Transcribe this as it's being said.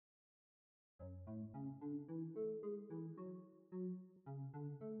Passion,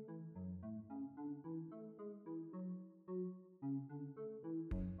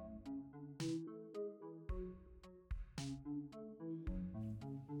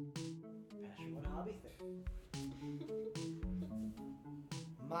 what hobby thing?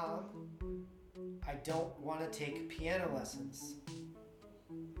 Mom, I don't want to take piano lessons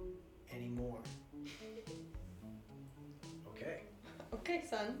anymore. Okay. Okay,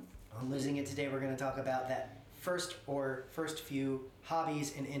 son. On Losing It Today, we're going to talk about that first few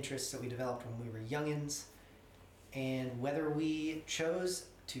hobbies and interests that we developed when we were youngins, and whether we chose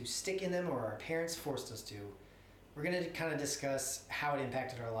to stick in them or our parents forced us to. We're going to kind of discuss how it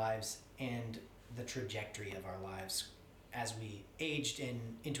impacted our lives and the trajectory of our lives as we aged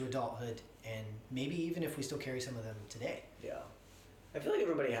into adulthood, and maybe even if we still carry some of them today. Yeah. I feel like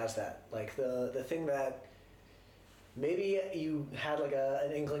everybody has that. Like the thing that maybe you had like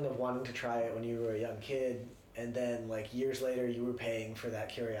an inkling of wanting to try it when you were a young kid, and then like years later you were paying for that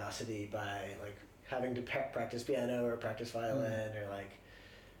curiosity by like having to practice piano or practice violin or like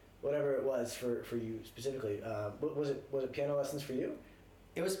whatever it was for you specifically. Was it piano lessons for you?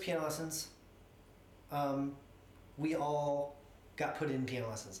 It was piano lessons. We all got put in piano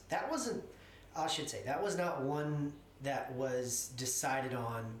lessons. That was not one that was decided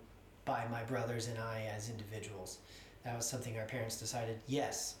on by my brothers and I as individuals. That was something our parents decided,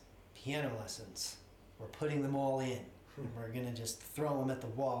 yes, piano lessons. We're putting them all in. And we're going to just throw them at the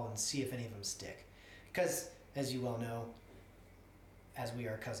wall and see if any of them stick. Because, as you well know, as we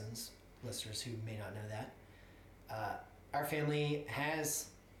are cousins, listeners who may not know that, our family has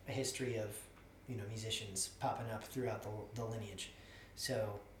a history of musicians popping up throughout the lineage.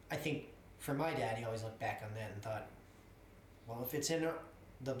 So I think for my dad, he always looked back on that and thought, well, if it's in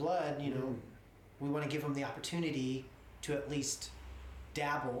the blood, we want to give him the opportunity to at least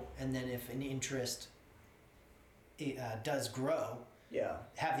dabble, and then if an interest does grow,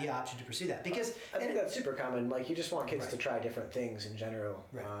 have the option to pursue that. Because I think that's super common. Like, you just want kids Right. to try different things in general.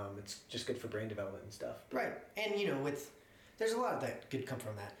 Right. It's just good for brain development and stuff. Right. And, there's a lot that could come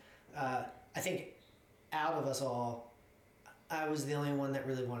from that. I think out of us all, I was the only one that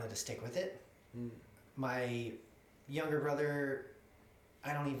really wanted to stick with it. My younger brother,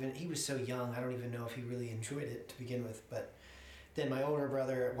 he was so young, I don't even know if he really enjoyed it to begin with. But then my older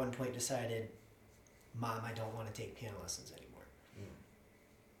brother at one point decided, Mom, I don't want to take piano lessons anymore.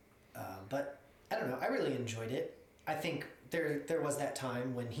 But I don't know, I really enjoyed it. I think there was that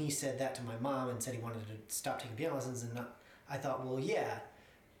time when he said that to my mom and said he wanted to stop taking piano lessons, and I thought, well, yeah,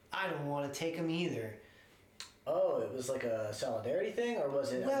 I don't want to take them either. Oh, it was like a solidarity thing, or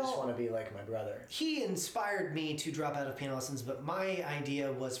was it, I just want to be like my brother? He inspired me to drop out of piano lessons, but my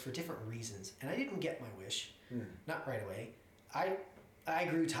idea was for different reasons, and I didn't get my wish. Not right away. I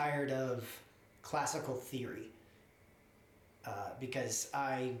grew tired of classical theory because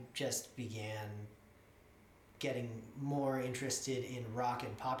I just began getting more interested in rock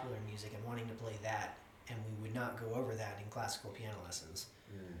and popular music and wanting to play that, and we would not go over that in classical piano lessons.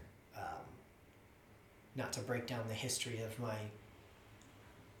 Not to break down the history of my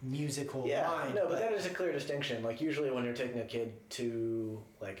musical mind. No, but that is a clear distinction. Like, usually when you're taking a kid to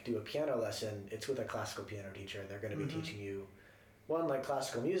like do a piano lesson, it's with a classical piano teacher. They're going to be teaching you like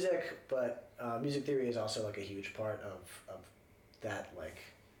classical music, but music theory is also like a huge part of that like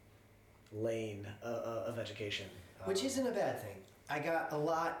lane of education. Which isn't a bad thing. I got a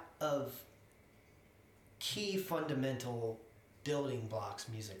lot of key fundamental building blocks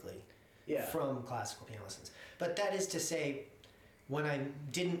musically from classical piano lessons. But that is to say, when I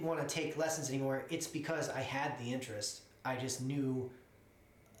didn't want to take lessons anymore, it's because I had the interest. I just knew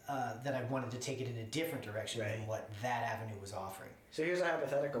that I wanted to take it in a different direction than what that avenue was offering. So here's a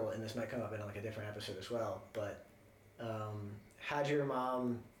hypothetical, and this might come up in like a different episode as well, but had your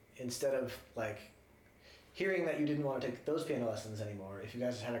mom, instead of like hearing that you didn't want to take those piano lessons anymore, if you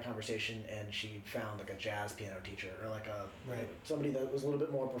guys had a conversation and she found like a jazz piano teacher or like somebody that was a little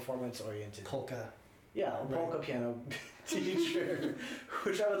bit more performance oriented, polka piano teacher,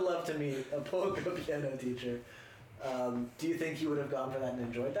 which I would love to meet, a polka piano teacher, do you think you would have gone for that and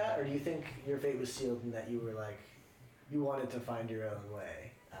enjoyed that, or do you think your fate was sealed and that you were like, you wanted to find your own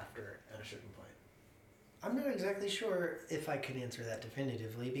way at a certain point? I'm not exactly sure if I could answer that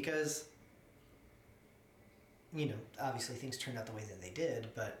definitively, because obviously things turned out the way that they did,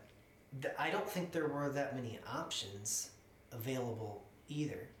 but I don't think there were that many options available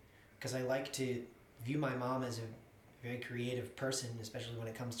either, because I like to view my mom as a very creative person, especially when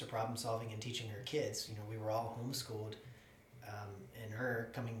it comes to problem solving and teaching her kids. We were all homeschooled, and her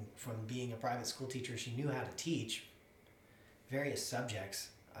coming from being a private school teacher, she knew how to teach various subjects,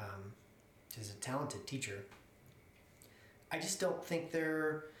 is a talented teacher. I just don't think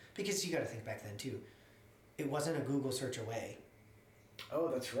because you got to think back then too. It wasn't a Google search away. Oh,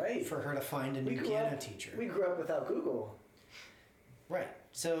 that's right. For her to find a new piano teacher. We grew up without Google. Right.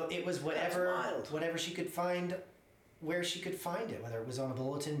 So it was whatever she could find, where she could find it, whether it was on a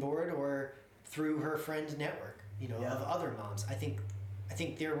bulletin board or through her friend network, of other moms. I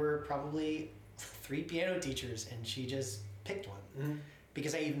think there were probably 3 piano teachers, and she just picked one. Mm-hmm.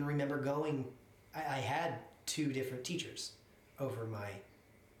 Because I even remember I had 2 different teachers over my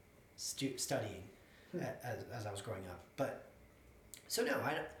studying as I was growing up. But so no,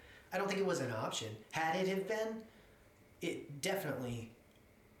 I don't think it was an option. Had it have been, it definitely,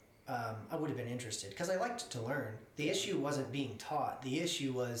 I would have been interested because I liked to learn. The issue wasn't being taught. The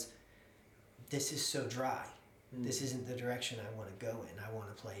issue was, this is so dry. This isn't the direction I want to go in. I want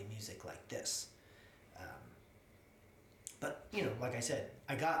to play music like this. But like I said,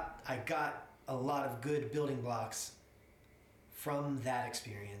 I got a lot of good building blocks from that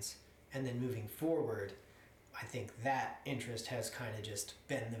experience, and then moving forward, I think that interest has kind of just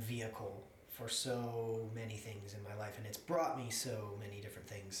been the vehicle for so many things in my life, and it's brought me so many different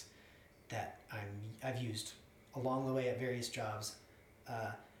things that I've used along the way at various jobs,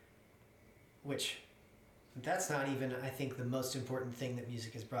 which that's not even, I think, the most important thing that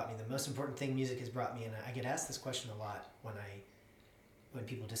music has brought me. The most important thing music has brought me, and I get asked this question a lot when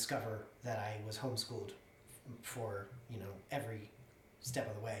people discover that I was homeschooled for every step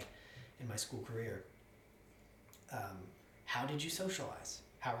of the way in my school career. How did you socialize?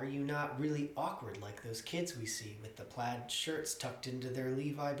 How are you not really awkward like those kids we see with the plaid shirts tucked into their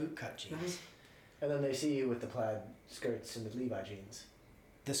Levi bootcut jeans? Mm-hmm. And then they see you with the plaid skirts and the Levi jeans.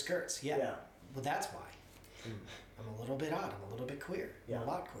 The skirts, yeah. Well, that's why. Mm. I'm a little bit odd. I'm a little bit queer. Yeah. I'm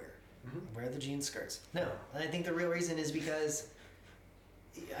a lot queer. Mm-hmm. I wear the jean skirts. No, I think the real reason is because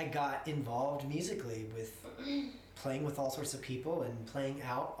I got involved musically with playing with all sorts of people and playing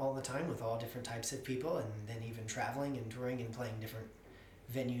out all the time with all different types of people, and then even traveling and touring and playing different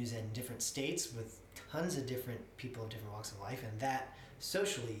venues in different states with tons of different people of different walks of life, and that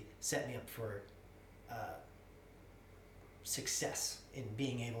socially set me up for success in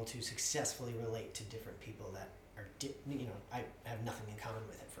being able to successfully relate to different people that are I have nothing in common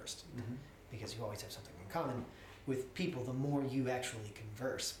with at first. Mm-hmm. Because you always have something in common with people the more you actually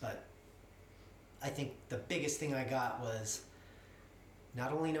converse. But I think the biggest thing I got was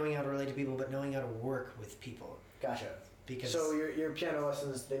not only knowing how to relate to people, but knowing how to work with people. Gotcha. Because so your piano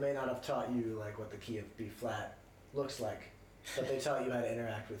lessons, they may not have taught you like what the key of B flat looks like, but they taught you how to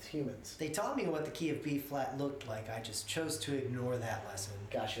interact with humans. They taught me what the key of B flat looked like. I just chose to ignore that lesson.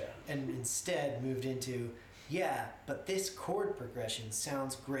 Gotcha. And instead moved into, but this chord progression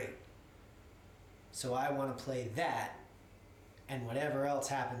sounds great. So I want to play that, and whatever else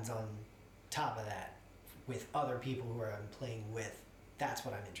happens on top of that with other people who I'm playing with, that's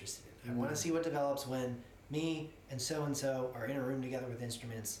what I'm interested in. I want to see what develops when me and so are in a room together with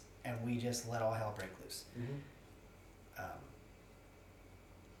instruments and we just let all hell break loose. Mm-hmm.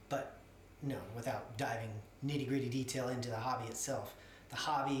 But no, without diving nitty-gritty detail into the hobby itself, the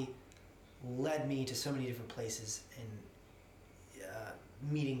hobby led me to so many different places and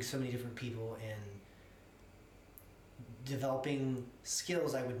meeting so many different people and developing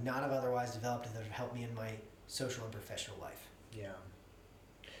skills I would not have otherwise developed that have helped me in my social and professional life. Yeah.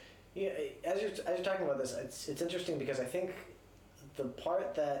 Yeah. As you're talking about this, it's interesting because I think the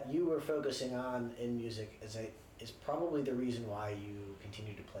part that you were focusing on in music is probably the reason why you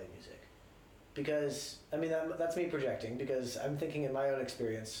continue to play music. Because that's me projecting. Because I'm thinking in my own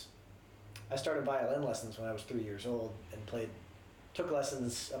experience, I started violin lessons when I was 3 years old and took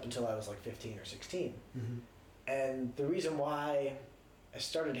lessons up until I was like 15 or 16. Mm-hmm. And the reason why I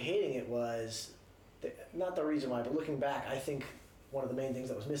started hating it was, not the reason why, but looking back, I think one of the main things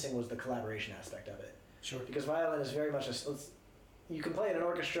that was missing was the collaboration aspect of it. Sure. Because violin is very much you can play in an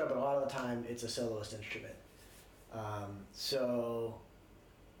orchestra, but a lot of the time it's a soloist instrument. So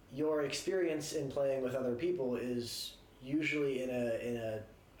your experience in playing with other people is usually in a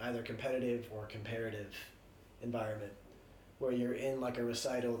either competitive or comparative environment, where you're in like a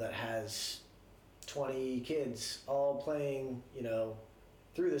recital that has 20 kids all playing,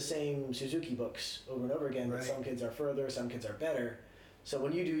 through the same Suzuki books over and over again. Right. But some kids are further, some kids are better. So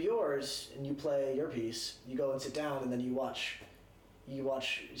when you do yours and you play your piece, you go and sit down and then you watch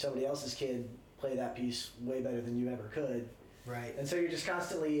somebody else's kid play that piece way better than you ever could. Right. And so you're just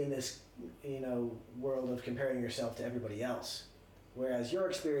constantly in this, world of comparing yourself to everybody else. Whereas your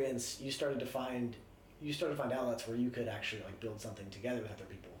experience, you started to find outlets where you could actually like build something together with other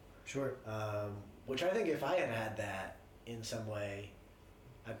people. Sure. Which I think if I had had that in some way,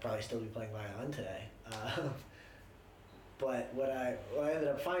 I'd probably still be playing violin today. But what I ended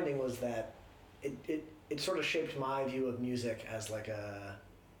up finding was that it sort of shaped my view of music as like a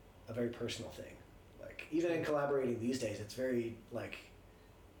very personal thing. Like even in collaborating these days, it's very like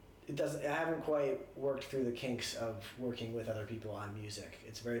I haven't quite worked through the kinks of working with other people on music.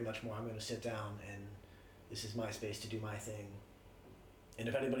 It's very much more I'm going to sit down and this is my space to do my thing. And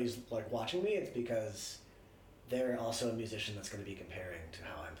if anybody's like watching me, it's because they're also a musician that's going to be comparing to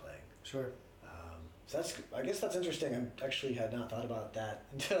how I'm playing. Sure. So I guess that's interesting. I actually had not thought about that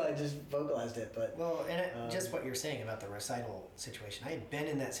until I just vocalized it. But well, and just what you're saying about the recital situation, I had been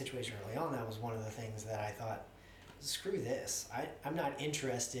in that situation early on. That was one of the things that I thought, screw this. I'm not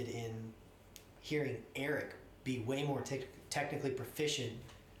interested in hearing Eric be way more technically proficient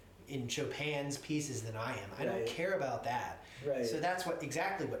in Chopin's pieces than I am. I don't care about that. Right. So that's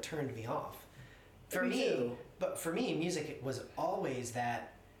exactly what turned me off. For me, too. But for me, music was always that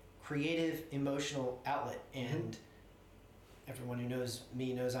creative, emotional outlet, and everyone who knows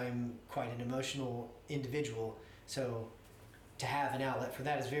me knows I'm quite an emotional individual. So to have an outlet for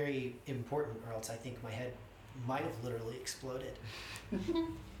that is very important, or else I think my head might have literally exploded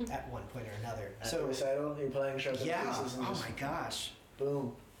at one point or another. At the recital, you're playing Chopin pieces and oh just my gosh,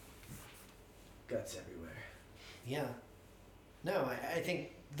 boom, guts everywhere. Yeah. No, I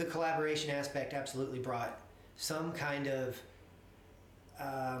think the collaboration aspect absolutely brought some kind of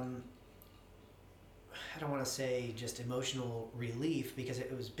I don't want to say just emotional relief, because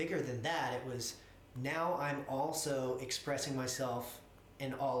it was bigger than that. It was, now I'm also expressing myself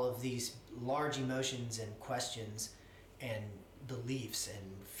in all of these large emotions and questions and beliefs and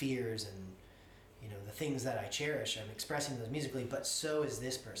fears and, you know, the things that I cherish. I'm expressing those musically, but so is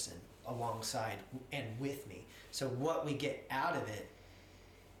this person alongside and with me. So what we get out of it,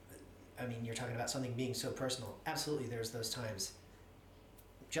 I mean, you're talking about something being so personal. Absolutely, there's those times.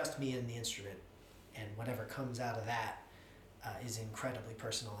 Just me and the instrument, and whatever comes out of that is incredibly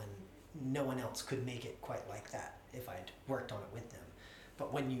personal, and no one else could make it quite like that if I'd worked on it with them.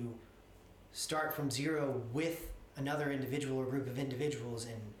 But when you start from zero with another individual or group of individuals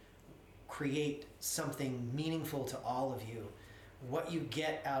and create something meaningful to all of you, what you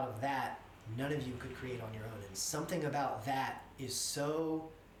get out of that, none of you could create on your own. And something about that is so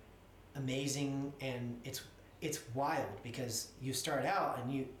amazing, and it's wild, because you start out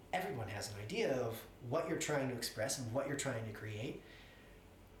and everyone has an idea of what you're trying to express and what you're trying to create.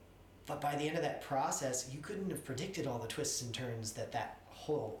 But by the end of that process, you couldn't have predicted all the twists and turns that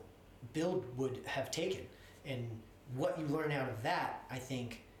whole build would have taken. And what you learn out of that, I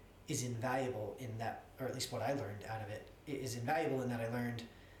think, is invaluable in that, or at least what I learned out of it is invaluable in that I learned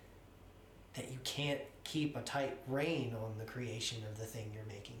that you can't keep a tight rein on the creation of the thing you're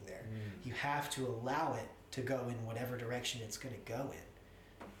making there. You have to allow it to go in whatever direction it's going to go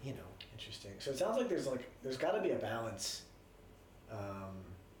in, you know. Interesting. So it sounds like there's got to be a balance.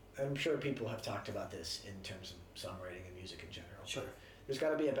 I'm sure people have talked about this in terms of songwriting and music in general. Sure. There's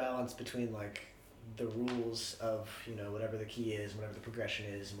got to be a balance between like the rules of, you know, whatever the key is, whatever the progression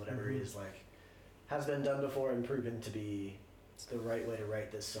is, and whatever is like has been done before and proven to be the right way to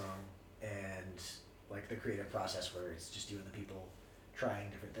write this song, and like the creative process where it's just you and the people trying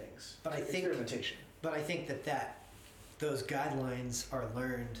different things. But it's experimentation. But I think that those guidelines are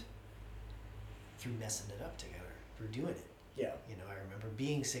learned through messing it up together, through doing it. Yeah. You know, I remember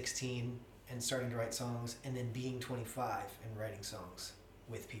being 16 and starting to write songs, and then being 25 and writing songs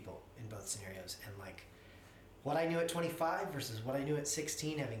with people in both scenarios. And like what I knew at 25 versus what I knew at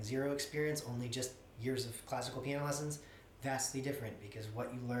 16, having zero experience, only just years of classical piano lessons, vastly different, because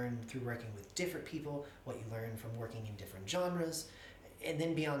what you learn through working with different people, what you learn from working in different genres, and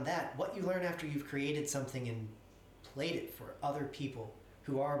then beyond that, what you learn after you've created something and played it for other people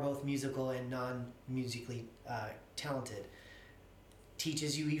who are both musical and non-musically talented,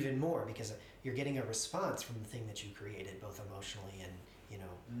 teaches you even more, because you're getting a response from the thing that you created, both emotionally and, you know,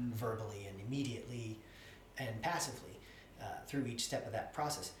 verbally and immediately and passively through each step of that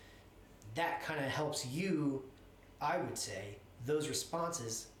process. That kind of helps you, I would say, those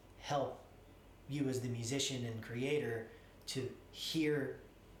responses help you as the musician and creator to hear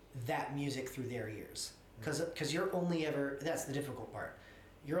that music through their ears. Because you're only ever, that's the difficult part,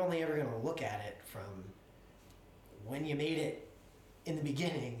 you're only ever going to look at it from when you made it in the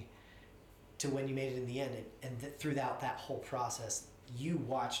beginning to when you made it in the end. And throughout that whole process, you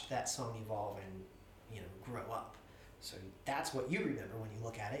watched that song evolve and, you know, grow up. So that's what you remember when you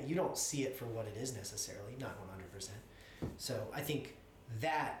look at it. You don't see it for what it is necessarily, not 100%. So I think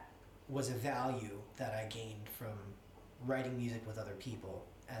that was a value that I gained from writing music with other people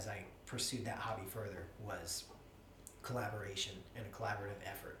as I pursued that hobby further, was collaboration and a collaborative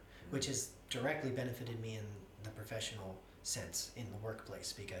effort, which has directly benefited me in the professional sense in the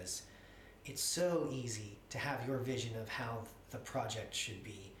workplace, because it's so easy to have your vision of how the project should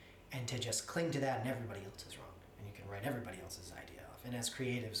be and to just cling to that, and everybody else is wrong, and you can write everybody else's idea off. And as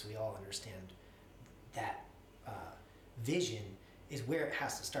creatives, we all understand that vision is where it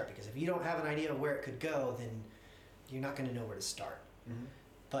has to start, because if you don't have an idea of where it could go, then you're not going to know where to start. Mm-hmm.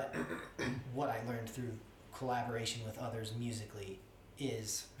 But what I learned through collaboration with others musically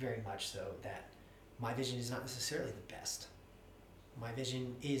is very much so that my vision is not necessarily the best. My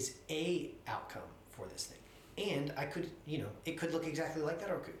vision is a outcome for this thing. And I could, it could look exactly like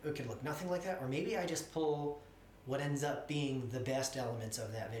that, or it could look nothing like that, or maybe I just pull what ends up being the best elements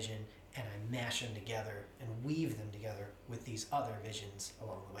of that vision and I mash them together and weave them together with these other visions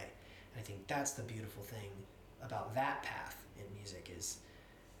along the way. And I think that's the beautiful thing about that path in music is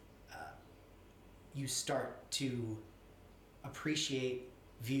you start to appreciate,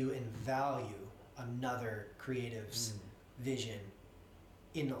 view, and value another creative's vision.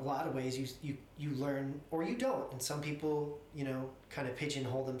 In a lot of ways, you learn, or you don't. And some people, kind of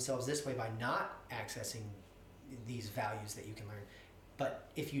pigeonhole themselves this way by not accessing these values that you can learn. But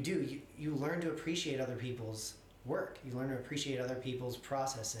if you do, you learn to appreciate other people's work. You learn to appreciate other people's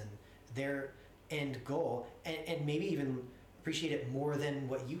process and their end goal, and maybe even appreciate it more than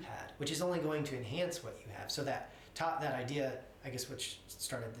what you had, which is only going to enhance what you have. So that idea, I guess, which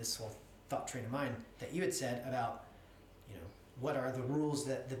started this whole thought train of mine that you had said about, what are the rules,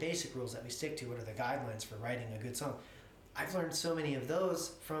 the basic rules that we stick to? What are the guidelines for writing a good song? I've learned so many of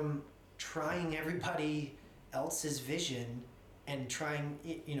those from trying everybody else's vision and trying,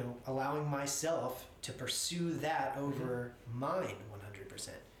 allowing myself to pursue that over mine 100%.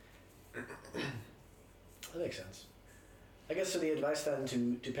 That makes sense. I guess so the advice then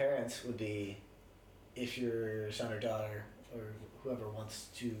to parents would be, if your son or daughter or whoever wants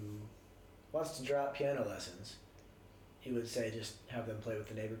to drop piano lessons, you would say just have them play with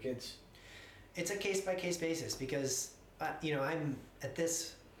the neighbor kids? It's a case-by-case basis, because, I'm at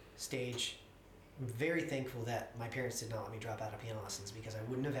this stage very thankful that my parents did not let me drop out of piano lessons, because I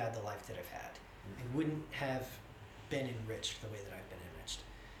wouldn't have had the life that I've had. I wouldn't have been enriched the way that I've been enriched.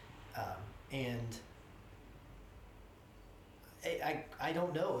 And I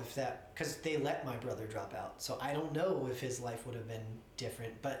don't know if that, because they let my brother drop out, so I don't know if his life would have been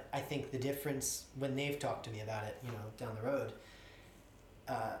different. But I think the difference, when they've talked to me about it, down the road,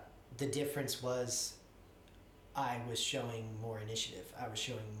 the difference was I was showing more initiative. I was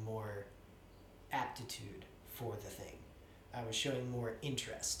showing more aptitude for the thing. I was showing more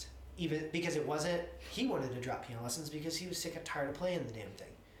interest, even because it wasn't, he wanted to drop piano lessons because he was sick and tired of playing the damn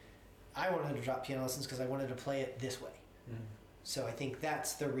thing. I wanted to drop piano lessons because I wanted to play it this way. Mm-hmm. So I think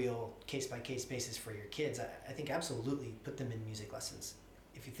that's the real case-by-case basis for your kids. I think absolutely put them in music lessons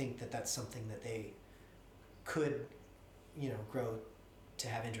if you think that that's something that they could, grow to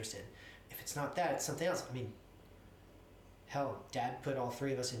have interest in. If it's not that, it's something else. I mean, hell, Dad put all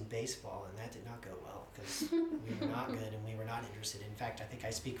three of us in baseball, and that did not go well because we were not good and we were not interested. In fact, I think I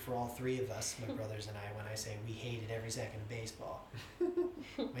speak for all three of us, my brothers and I, when I say we hated every second of baseball.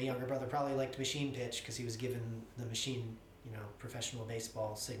 My younger brother probably liked machine pitch because he was given the machine, professional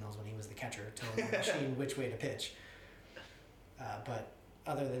baseball signals when he was the catcher, telling the machine which way to pitch. But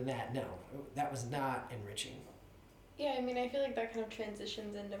other than that, no, that was not enriching. Yeah, I mean, I feel like that kind of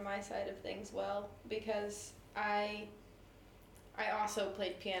transitions into my side of things well, because I also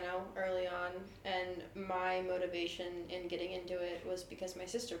played piano early on, and my motivation in getting into it was because my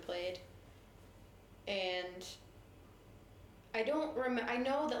sister played. And I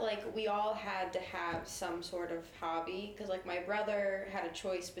know that, we all had to have some sort of hobby, because, my brother had a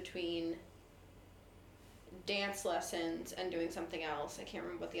choice between dance lessons and doing something else. I can't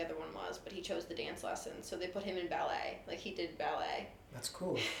remember what the other one was, but he chose the dance lessons, so they put him in ballet. He did ballet. That's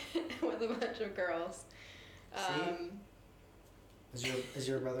cool. With a bunch of girls. See? Is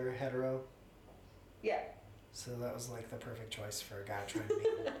your brother hetero? Yeah. So that was, the perfect choice for a guy trying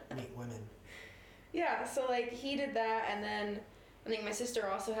to meet women. Yeah, so he did that, and then I think my sister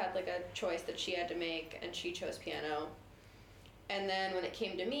also had a choice that she had to make, and she chose piano. And then when it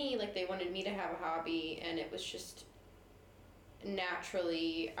came to me, they wanted me to have a hobby, and it was just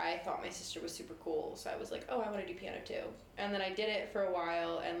naturally, I thought my sister was super cool, so I was like, oh, I want to do piano too. And then I did it for a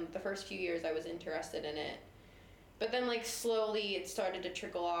while, and the first few years I was interested in it. But then slowly it started to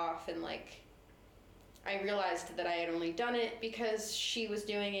trickle off, and I realized that I had only done it because she was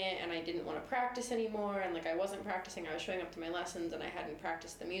doing it, and I didn't want to practice anymore, and I wasn't practicing. I was showing up to my lessons and I hadn't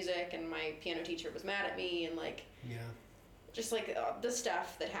practiced the music, and my piano teacher was mad at me, and yeah, just the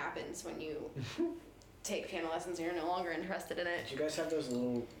stuff that happens when you take piano lessons and you're no longer interested in it. Did you guys have those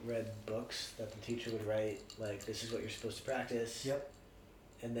little red books that the teacher would write, like, this is what you're supposed to practice? Yep.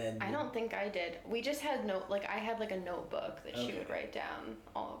 And then... I don't think I did. We just had I had like a notebook that she Okay. would write down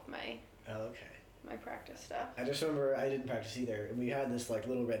all of my Oh, okay. my practice stuff. I just remember I didn't practice either, and we had this like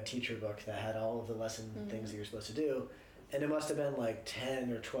little red teacher book that had all of the lesson things that you're supposed to do, and it must have been like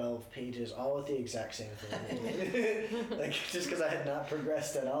 10 or 12 pages, all with the exact same thing. Like just because I had not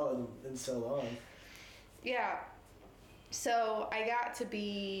progressed at all in so long. Yeah. So I got to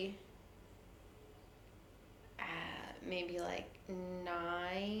be maybe like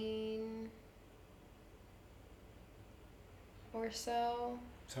 9 or so.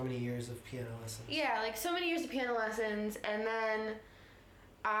 So many years of piano lessons. Yeah, like so many years of piano lessons, and then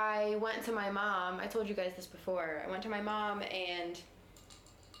I went to my mom. I told you guys this before. I went to my mom and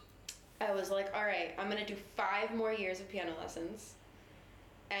I was like, all right, I'm going to do 5 more years of piano lessons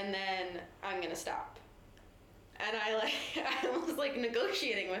and then I'm going to stop. And I was like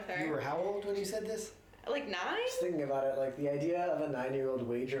negotiating with her. You were how old when you said this? Like 9? Just thinking about it, like the idea of a 9-year-old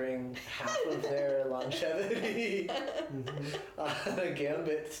wagering half of their longevity on a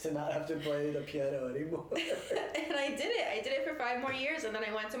gambit to not have to play the piano anymore. And I did it. I did it for 5 more years, and then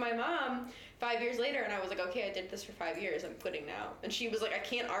I went to my mom 5 years later, and I was like, okay, I did this for 5 years. I'm quitting now. And she was like, I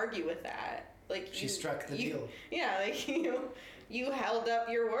can't argue with that. Like She struck the deal. Yeah, like you held up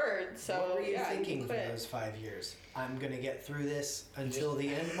your word. So what were you yeah, thinking you for quit. those 5 years? I'm gonna get through this until the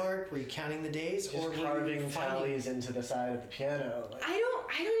end mark. Were you counting the days, Just or were you carving finding- tallies into the side of the piano. Like, I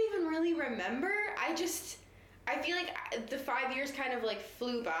don't even really remember. I feel like the 5 years kind of like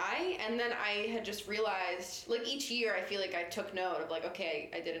flew by, and then I had just realized, like each year, I feel like I took note of like, okay,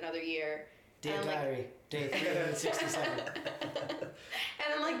 I did another year. Day of And I'm like- diary, day 367. And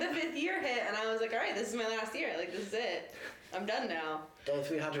then like the 5th year hit, and I was like, all right, this is my last year. Like this is it. I'm done now. Day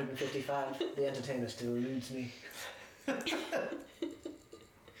 355, the entertainer still eludes me.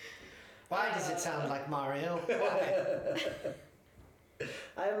 Why does it sound like Mario? Why?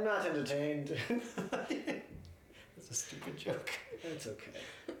 I am not entertained. That's a stupid joke. It's okay.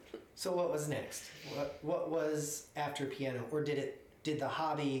 So what was next? What was after piano, or did the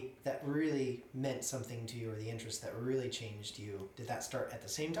hobby that really meant something to you, or the interest that really changed you, did that start at the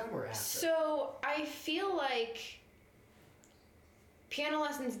same time or after? So I feel like piano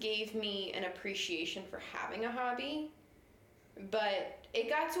lessons gave me an appreciation for having a hobby, but it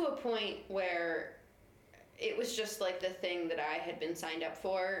got to a point where it was just like the thing that I had been signed up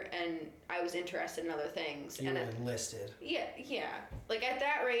for, and I was interested in other things. You and were enlisted. Yeah. Like at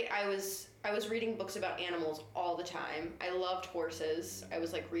that rate, I was reading books about animals all the time. I loved horses. I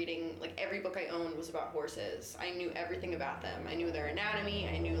was like reading, like every book I owned was about horses. I knew everything about them. I knew their anatomy.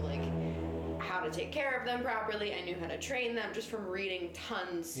 I knew like how to take care of them properly. I knew how to train them just from reading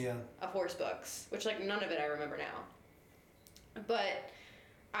tons of horse books, which like none of it I remember now. But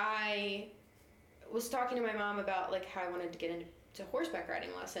I was talking to my mom about like how I wanted to get into horseback riding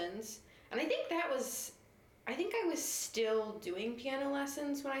lessons, and I think I was still doing piano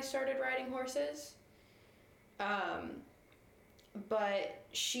lessons when I started riding horses. But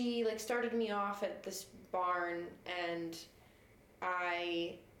she like started me off at this barn, and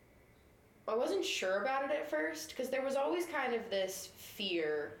I wasn't sure about it at first because there was always kind of this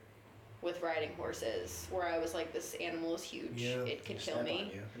fear with riding horses where I was like, this animal is huge. Yeah. It could kill Step me.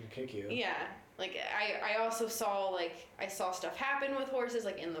 on you and kick you. Yeah. Like I also saw I saw stuff happen with horses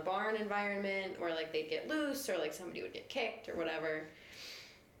like in the barn environment where like they'd get loose or like somebody would get kicked or whatever.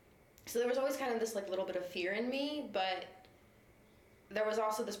 So there was always kind of this like little bit of fear in me, but there was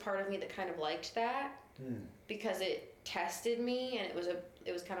also this part of me that kind of liked that because it tested me and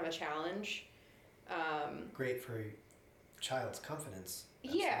it was kind of a challenge. Great for a child's confidence.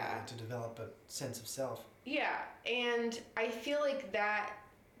 Yeah. To develop a sense of self. Yeah, and I feel like that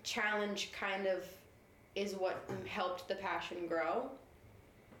challenge kind of is what helped the passion grow.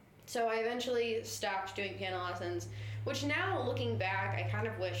 So I eventually stopped doing piano lessons, which now looking back, I kind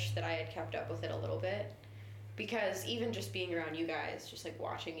of wish that I had kept up with it a little bit, because even just being around you guys, just like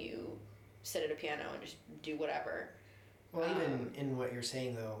watching you sit at a piano and just do whatever. Well, even in what you're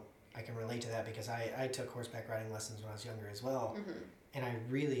saying though, I can relate to that because I took horseback riding lessons when I was younger as well, and I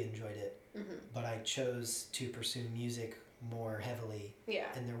really enjoyed it, but I chose to pursue music more heavily,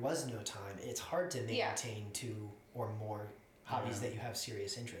 and there was no time. It's hard to maintain 2 or more hobbies that you have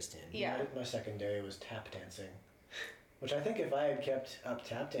serious interest in. Yeah. My secondary was tap dancing, which I think if I had kept up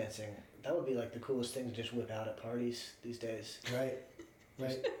tap dancing, that would be like the coolest thing to just whip out at parties these days. Right.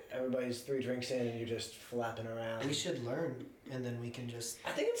 Everybody's 3 drinks in and you're just flapping around. We should learn, and then we can just...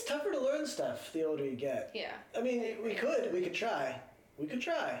 I think it's tougher to learn stuff the older you get. Yeah. I mean, we could try. We could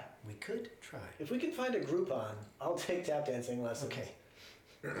try. We could try. If we can find a Groupon, I'll take tap dancing lessons. Okay.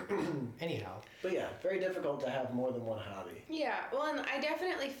 Anyhow. But yeah, very difficult to have more than one hobby. Yeah, well, and I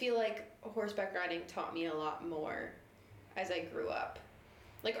definitely feel like horseback riding taught me a lot more as I grew up.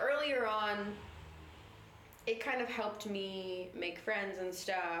 Like earlier on, it kind of helped me make friends and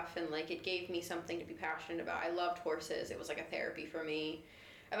stuff, and like it gave me something to be passionate about. I loved horses. It was like a therapy for me.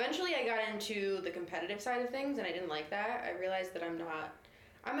 Eventually I got into the competitive side of things, and I didn't like that. I realized that I'm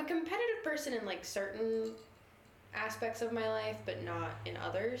a competitive person in like certain aspects of my life, but not in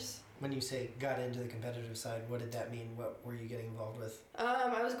others. When you say got into the competitive side, what did that mean? What were you getting involved with?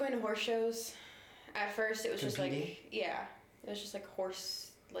 I was going to horse shows. At first it was Competing? just like, yeah, it was just like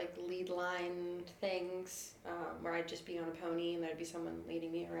horse, like lead line things, where I'd just be on a pony and there'd be someone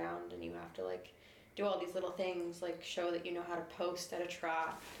leading me around, and you have to like do all these little things, like show that you know how to post at a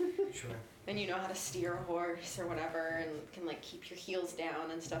trot Sure. and you know how to steer a horse or whatever, and can like keep your heels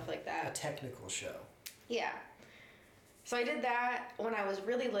down and stuff like A that. technical show. Yeah. So I did that when I was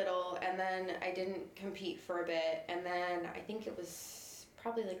really little, and then I didn't compete for a bit, and then I think it was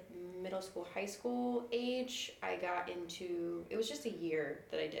probably like middle school, high school age, I got into, it was just a year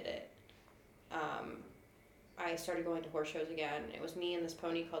that I did it. I started going to horse shows again. It was me and this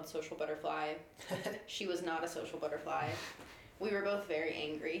pony called Social Butterfly. She was not a social butterfly. We were both very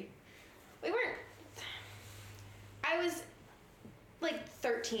angry. We weren't, I was like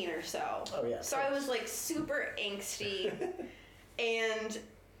 13 or so. Oh, yeah. So I was like super angsty, and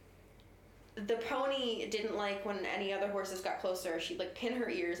the pony didn't like when any other horses got closer. She'd like pin her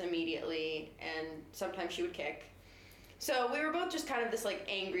ears immediately, and sometimes she would kick. So we were both just kind of this like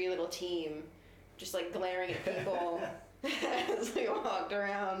angry little team, just like glaring at people as we walked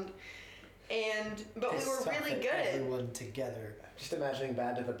around. But we were Pissed off really at good. Everyone together. Just imagining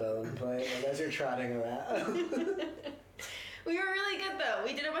Bad to the Bone playing like, as you're trotting around. We were really good though.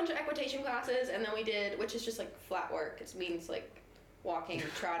 We did a bunch of equitation classes, and then we did, which is just like flat work. It means like walking,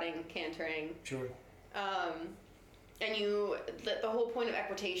 trotting, cantering. Sure. And the whole point of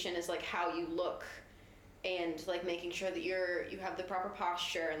equitation is like how you look, and like making sure that you have the proper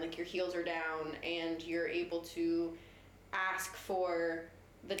posture, and like your heels are down, and you're able to ask for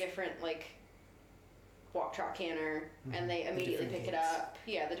the different like walk, trot, canter, and they immediately different pick it gaits. up.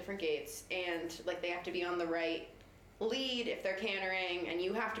 Yeah, the different gaits, and like they have to be on the right lead if they're cantering, and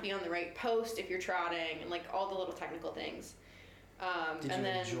you have to be on the right post if you're trotting, and like all the little technical things. Did and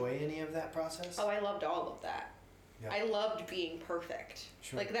you then, enjoy any of that process? Oh, I loved all of that. Yeah. I loved being perfect.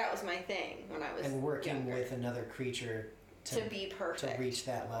 Sure. Like that was my thing when I was And working younger. with another creature to be perfect. to reach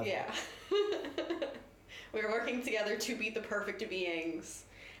that level. Yeah. We were working together to be the perfect beings,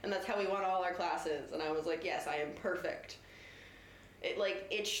 and that's how we won all our classes. And I was like, yes, I am perfect. It like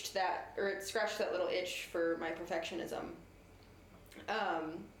itched that, or it scratched that little itch for my perfectionism.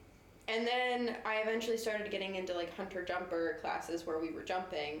 And then I eventually started getting into like hunter jumper classes where we were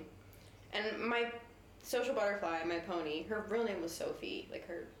jumping, and my Social Butterfly, my pony, her real name was Sophie. Like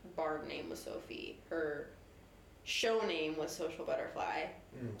her barn name was Sophie. Her show name was Social Butterfly.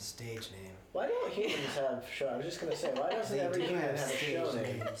 Stage name. Why don't humans have show? I was just gonna say, why doesn't They every do human have have a stage show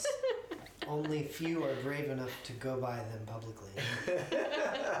name? names. Only few are brave enough to go by them publicly.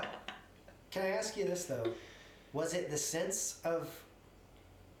 Can I ask you this though? Was it the sense of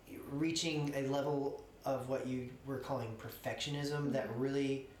reaching a level of what you were calling perfectionism that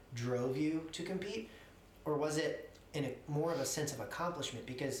really drove you to compete? Or was it in a more of a sense of accomplishment?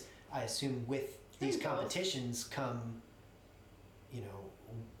 Because I assume with these think both. competitions come,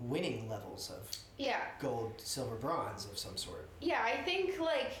 winning levels of Yeah. gold, silver, bronze of some sort. Yeah, I think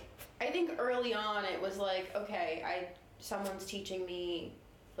early on it was like, okay, someone's teaching me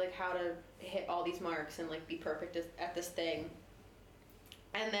like how to hit all these marks and like be perfect at this thing.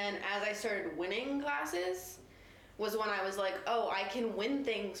 And then as I started winning classes was when I was like, oh, I can win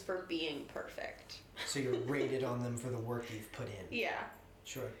things for being perfect. So you're rated on them for the work you've put in. Yeah.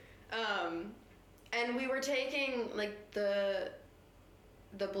 Sure. And we were taking like the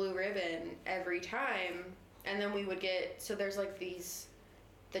blue ribbon every time, and then we would get, so there's like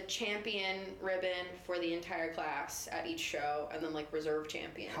the champion ribbon for the entire class at each show, and then like reserve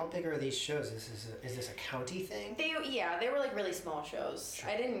champion. How big are these shows? Is this a county thing? They were like really small shows. Sure.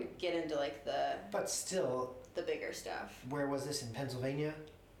 I didn't get into like But still, the bigger stuff. where was this, in Pennsylvania?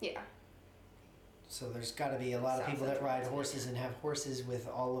 Yeah. So there's got to be a lot of South people that Central ride Pennsylvania. horses and have horses with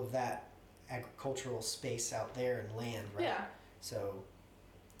all of that agricultural space out there and land, right? Yeah. So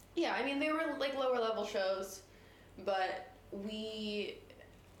Yeah, I mean, they were like lower level shows, but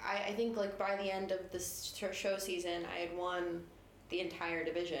I think like by the end of this show season, I had won the entire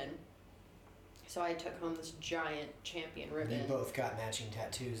division. So I took home this giant champion ribbon. You both got matching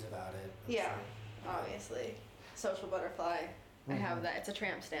tattoos about it. I'm Yeah, sure. obviously. Social butterfly. I have that. It's a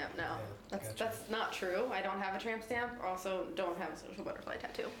tramp stamp now. Yeah, That's gotcha. that's not true. I don't have a tramp stamp. Also, don't have a social butterfly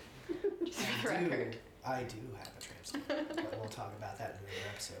tattoo. Just for the record. I do have a tramp stamp, but we'll talk about that in another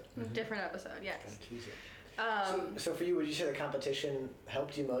episode. Different episode. Yes. Kinda tease it. Um, So for you, would you say the competition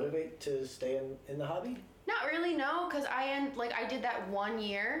helped you motivate to stay in the hobby? Not really, no, because I did that 1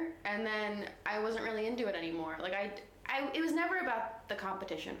 year and then I wasn't really into it anymore. Like it was never about the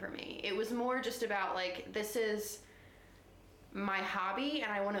competition for me. It was more just about like, this is my hobby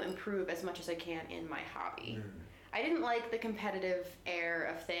and I want to improve as much as I can in my hobby. I didn't like the competitive air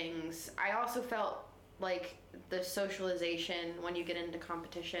of things. I also felt like the socialization when you get into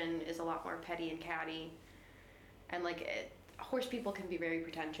competition is a lot more petty and catty. And like horse people can be very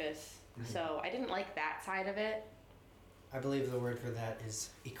pretentious. So I didn't like that side of it. I believe the word for that is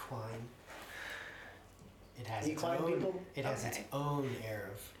equine. It has Equine its own. people? It has its Okay. own air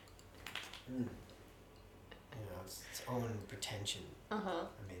of, its own pretension. Uh-huh.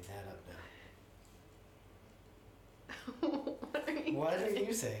 I made that up now. What are you What are saying?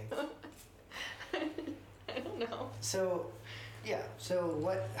 you saying? I don't know. So, yeah.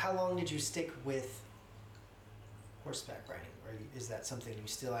 So, how long did you stick with horseback riding? Is that something you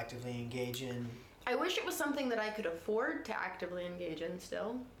still actively engage in? I wish it was something that I could afford to actively engage in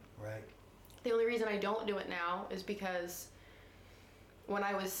still. Right. The only reason I don't do it now is because when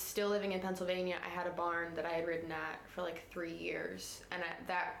I was still living in Pennsylvania, I had a barn that I had ridden at for like 3 years. And at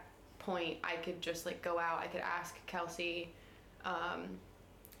that point, I could just like go out, I could ask Kelsey,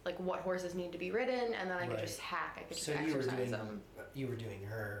 like what horses need to be ridden, and then I could Right. just hack, I could just So exercise them. you were doing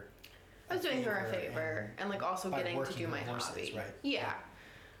her. I was doing her a favor and like also by getting to working do on my horses, hobby. right. Yeah.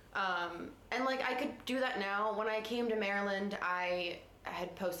 And like I could do that now. When I came to Maryland, I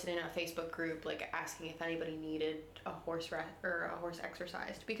had posted in a Facebook group like asking if anybody needed a horse or a horse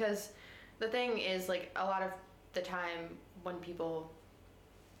exercised, because the thing is like a lot of the time when people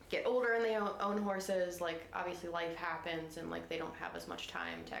get older and they own horses, like obviously life happens and like they don't have as much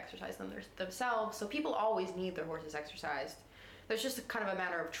time to exercise them themselves. So people always need their horses exercised. There's just kind of a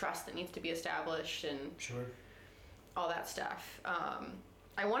matter of trust that needs to be established and Sure. all that stuff.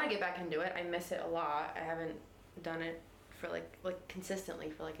 I want to get back into it. I miss it a lot. I haven't done it for like consistently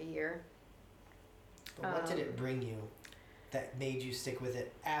for like a year. But what did it bring you that made you stick with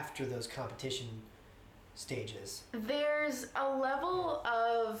it after those competition stages? There's a level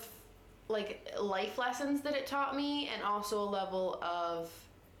of like life lessons that it taught me, and also a level of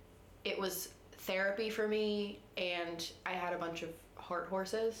it was therapy for me, and I had a bunch of heart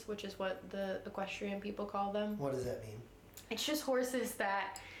horses, which is what the equestrian people call them. What does that mean? It's just horses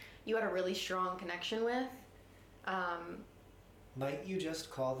that you had a really strong connection with. Might you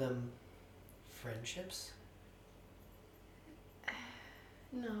just call them friendships?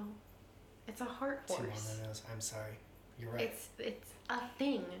 No, it's a heart Too on horse. the nose. I'm sorry. You're right. It's a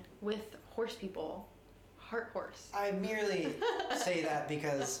thing with horse people. Heart horse. I merely say that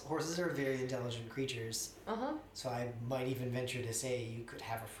because horses are very intelligent creatures. Uh-huh. So I might even venture to say you could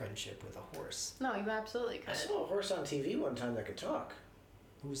have a friendship with a horse. No, you absolutely I could. saw a horse on TV one time that could talk.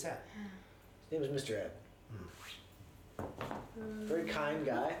 Who's that? His name was Mr. Ed. Very kind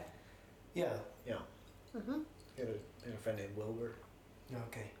guy. Yeah. Yeah. Mm-hmm. He had a friend named Wilbur.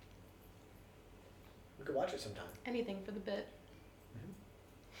 Okay. We could watch it sometime. Anything for the bit.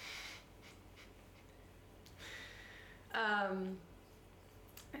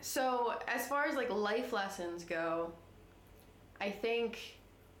 So as far as like life lessons go, I think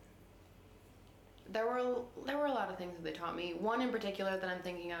there were a lot of things that they taught me. One in particular that I'm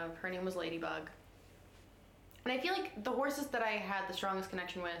thinking of, her name was Ladybug. And I feel like the horses that I had the strongest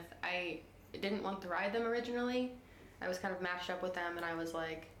connection with, I didn't want to ride them originally. I was kind of matched up with them and I was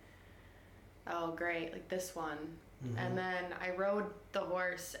like, oh great, like this one. Mm-hmm. And then I rode the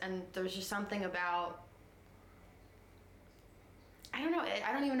horse and there was just something about, I don't know,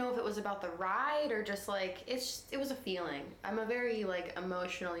 I don't even know if it was about the ride or just like, it was a feeling. I'm a very like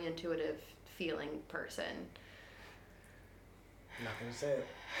emotionally intuitive feeling person. I'm not gonna say it.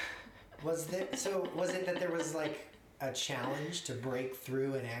 Was it that there was like a challenge to break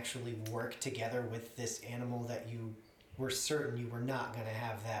through and actually work together with this animal that you were certain you were not going to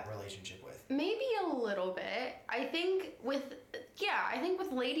have that relationship with? Maybe a little bit. I think with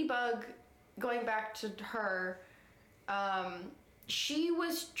Ladybug, going back to her, she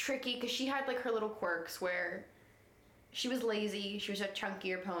was tricky because she had like her little quirks where she was lazy. She was a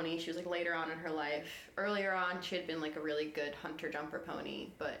chunkier pony. She was like later on in her life. Earlier on, she had been like a really good hunter jumper pony,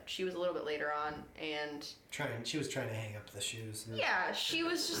 but she was a little bit later on, and She was trying to hang up the shoes. yeah, she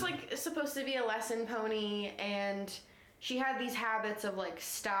was just like supposed to be a lesson pony, and she had these habits of like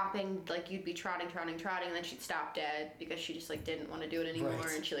stopping, like you'd be trotting, and then she'd stop dead because she just like didn't want to do it anymore,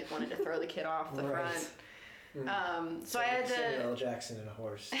 Right. and she like wanted to throw the kid off the Right. front. So I had Samuel L. to. Jackson and a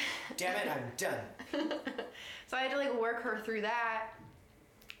horse. Damn it, I'm done. So I had to like work her through that.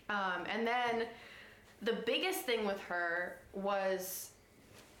 And then the biggest thing with her was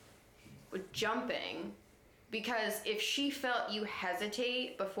jumping, because if she felt you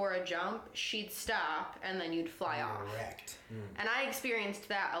hesitate before a jump, she'd stop and then you'd fly off. Correct. And I experienced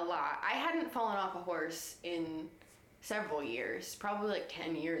that a lot. I hadn't fallen off a horse in several years, probably like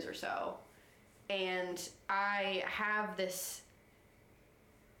 10 years or so. And I have this,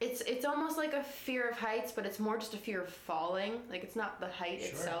 it's almost like a fear of heights, but it's more just a fear of falling. Like it's not the height Sure.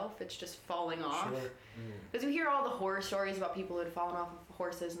 itself, it's just falling off. Sure. Because we hear all the horror stories about people who had fallen off of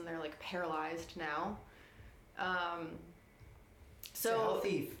horses and they're like paralyzed now. It's a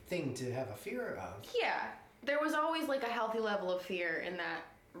healthy thing to have a fear of. Yeah, there was always like a healthy level of fear in that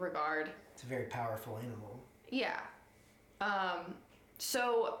regard. It's a very powerful animal. Yeah.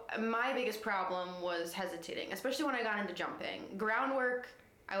 So my biggest problem was hesitating, especially when I got into jumping. Groundwork,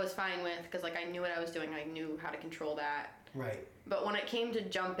 I was fine with because like I knew what I was doing. I knew how to control that. Right. But when it came to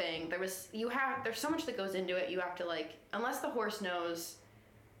jumping, there's so much that goes into it. You have to like, unless the horse knows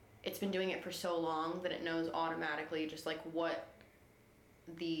it's been doing it for so long that it knows automatically just like what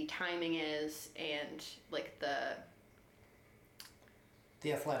the timing is and like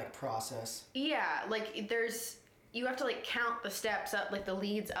The athletic process. yeah, like you have to like count the steps up, like the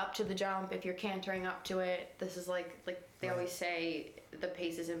leads up to the jump. If you're cantering up to it, this is like they Right. always say the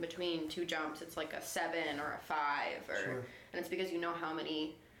paces in between two jumps. It's like a 7 or a 5, or Sure. and it's because you know how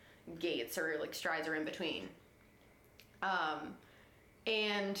many gaits or like strides are in between.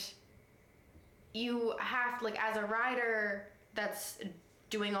 And you have like as a rider that's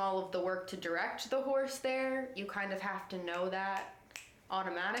doing all of the work to direct the horse there, you kind of have to know that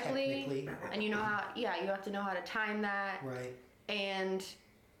automatically. Technically. And you know how, yeah, you have to know how to time that. Right. And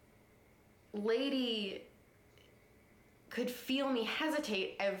Lady could feel me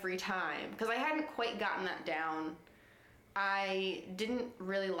hesitate every time because I hadn't quite gotten that down. I didn't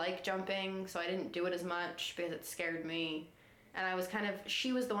really like jumping, so I didn't do it as much because it scared me. And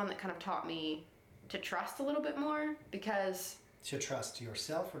she was the one that kind of taught me to trust a little bit more, because To trust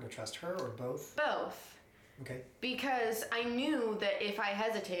yourself or to trust her or both? both. Okay. Because I knew that if I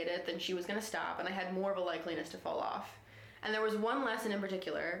hesitated, then she was going to stop, and I had more of a likeliness to fall off. And there was one lesson in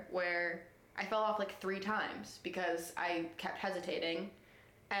particular where I fell off like 3 times because I kept hesitating.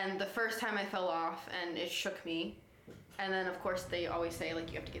 And the first time I fell off, and it shook me. And then, of course, they always say, like,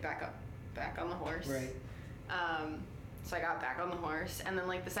 you have to get back on the horse. Right. So I got back on the horse. And then,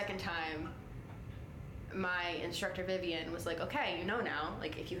 like, the second time, my instructor, Vivian, was like, okay, you know now,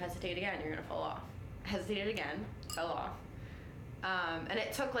 like, if you hesitate again, you're going to fall off. Hesitated again, fell off. And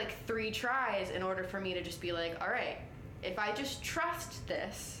it took like 3 tries in order for me to just be like, all right, if I just trust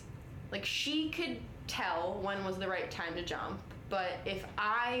this, like she could tell when was the right time to jump, but if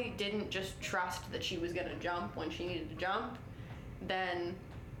I didn't just trust that she was gonna jump when she needed to jump, then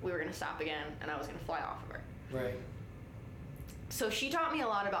we were gonna stop again and I was gonna fly off of her. Right. So she taught me a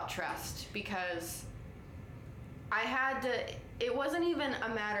lot about trust, because it wasn't even a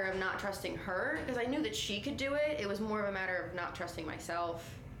matter of not trusting her, because I knew that she could do it. It was more of a matter of not trusting myself.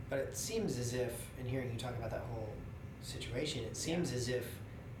 But it seems as if, in hearing you talk about that whole situation, it seems as if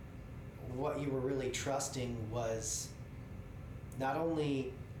what you were really trusting was not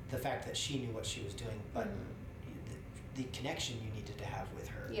only the fact that she knew what she was doing, but the connection you needed to have with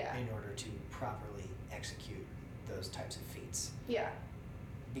her Yeah. in order to properly execute those types of feats. Yeah.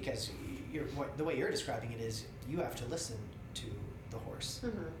 Because the way you're describing it is you have to listen to the horse.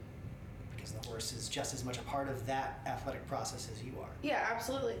 Mm-hmm. Because the horse is just as much a part of that athletic process as you are. Yeah,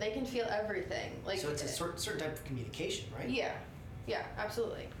 absolutely. They can feel everything. Like, so it's a certain type of communication, right? Yeah. Yeah,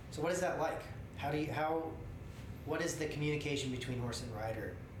 absolutely. So what is that like? What is the communication between horse and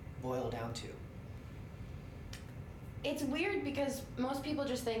rider boil down to? It's weird because most people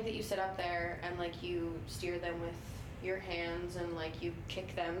just think that you sit up there and like you steer them with your hands and like you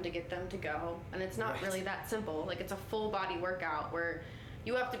kick them to get them to go, and it's not Right. really that simple. Like it's a full body workout where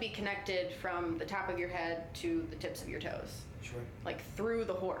you have to be connected from the top of your head to the tips of your toes, Sure. like through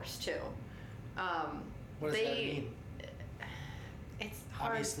the horse too. What does that mean? It's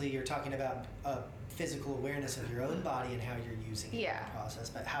hard. Obviously, you're talking about a physical awareness of your own body and how you're using it in Yeah. the process,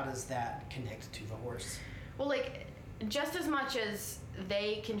 but how does that connect to the horse? Well, like just as much as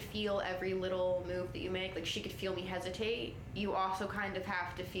they can feel every little move that you make, like she could feel me hesitate, you also kind of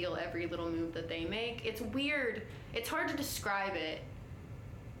have to feel every little move that they make. It's weird. It's hard to describe it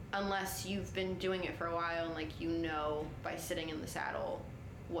unless you've been doing it for a while and like you know by sitting in the saddle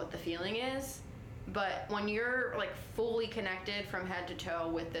what the feeling is. But when you're like fully connected from head to toe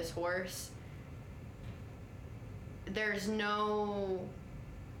with this horse, there's no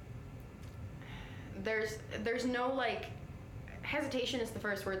like, hesitation is the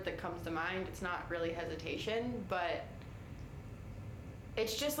first word that comes to mind. It's not really hesitation, but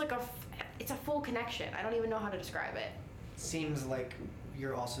it's just like it's a full connection. I don't even know how to describe it. Seems like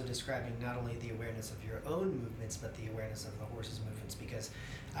you're also describing not only the awareness of your own movements, but the awareness of the horse's movements, because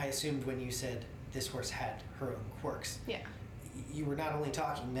I assumed when you said this horse had her own quirks, Yeah. You were not only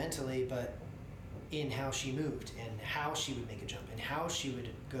talking mentally, but in how she moved and how she would make a jump and how she would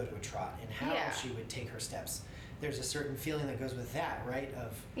go to a trot and how she would take her steps. There's a certain feeling that goes with that, right?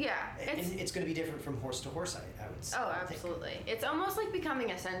 It's going to be different from horse to horse, I would say. Oh, absolutely. It's almost like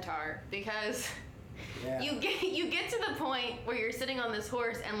becoming a centaur, because yeah. you get to the point where you're sitting on this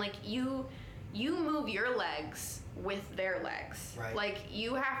horse and like you move your legs with their legs. Right. Like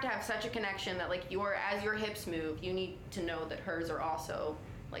you have to have such a connection that like as your hips move, you need to know that hers are also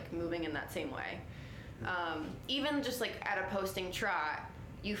like moving in that same way. Even just like at a posting trot,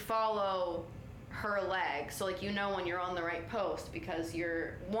 you follow her legs, so like you know when you're on the right post because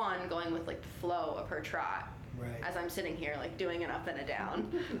you're going with like the flow of her trot. Right. As I'm sitting here like doing an up and a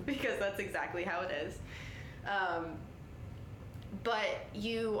down because that's exactly how it is. But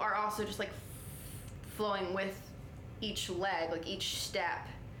you are also just like flowing with each leg, like each step.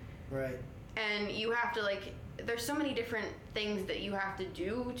 Right. And you have to like, there's so many different things that you have to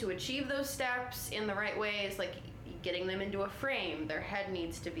do to achieve those steps in the right ways, like getting them into a frame. Their head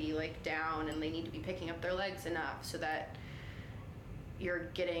needs to be like down and they need to be picking up their legs enough so that you're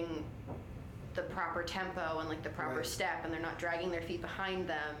getting the proper tempo and like the proper step and they're not dragging their feet behind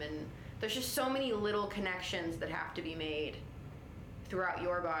them. And there's just so many little connections that have to be made throughout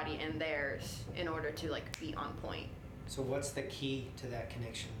your body and theirs in order to like be on point. So what's the key to that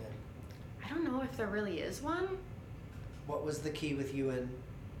connection then? I don't know if there really is one. What was the key with you and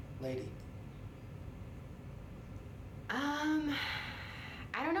Lady?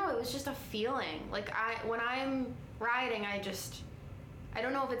 I don't know. It was just a feeling. Like when I'm riding, I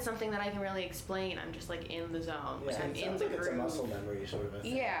don't know if it's something that I can really explain. I'm just like in the zone. Yeah, I'm it in sounds the like it's a groove. muscle memory sort of a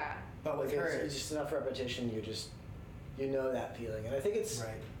thing. Yeah. But with Like her, it's just enough repetition, you know that feeling. And I think it's,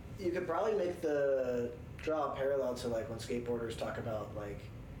 right. you could probably draw a parallel to like when skateboarders talk about like,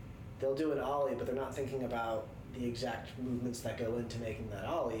 they'll do an ollie, but they're not thinking about the exact movements that go into making that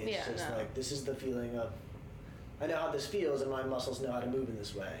ollie. It's just like, this is the feeling of, I know how this feels and my muscles know how to move in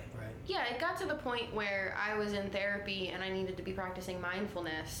this way. Right. Yeah, it got to the point where I was in therapy and I needed to be practicing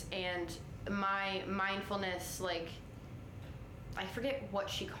mindfulness, and my mindfulness, like, I forget what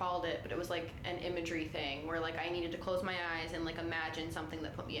she called it, but it was like an imagery thing where like I needed to close my eyes and like imagine something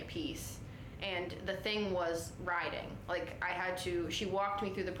that put me at peace. And the thing was riding. Like she walked me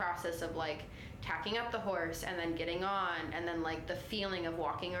through the process of like tacking up the horse and then getting on and then like the feeling of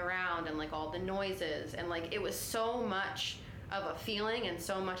walking around and like all the noises, and like it was so much of a feeling and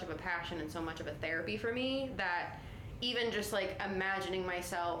so much of a passion and so much of a therapy for me that even just like imagining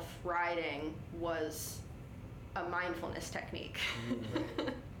myself riding was a mindfulness technique.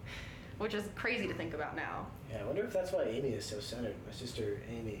 Which is crazy to think about now. Yeah, I wonder if that's why Amy is so centered. My sister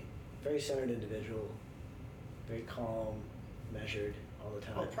Amy, very centered individual, very calm, measured all the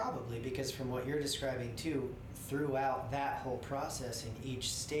time. Well, probably, because from what you're describing too, throughout that whole process in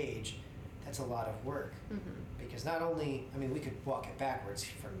each stage, that's a lot of work. Mm-hmm. Because not only, I mean, we could walk it backwards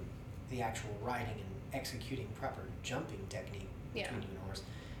from the actual riding and executing proper jumping technique between you and a horse.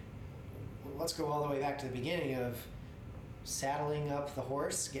 Let's go all the way back to the beginning of saddling up the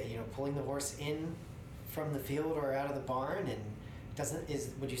horse, pulling the horse in from the field or out of the barn, and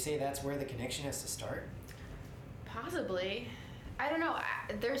would you say that's where the connection has to start? Possibly. I don't know.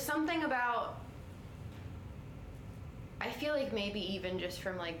 There's something about, I feel like maybe even just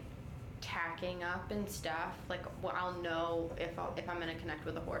from like tacking up and stuff, like I'll know if I'm going to connect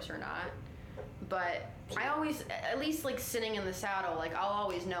with a horse or not. But I always, at least like sitting in the saddle, like I'll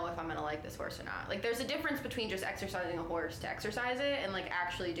always know if I'm going to like this horse or not. Like there's a difference between just exercising a horse to exercise it and like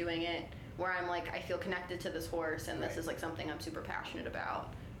actually doing it where I'm like, I feel connected to this horse and this is like something I'm super passionate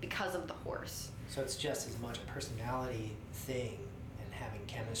about because of the horse. So it's just as much a personality thing and having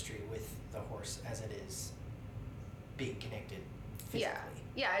chemistry with the horse as it is being connected physically.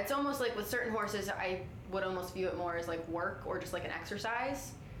 Yeah, it's almost like with certain horses, I would almost view it more as like work or just like an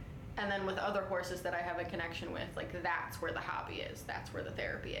exercise. And then with other horses that I have a connection with, like that's where the hobby is. That's where the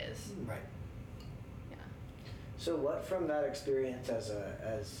therapy is. Right. Yeah. So what from that experience as you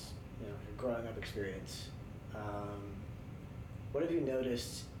know, your growing up experience, what have you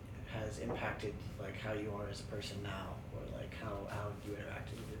noticed has impacted like how you are as a person now, or like how you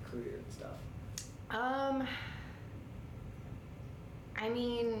interacted with your career and stuff? I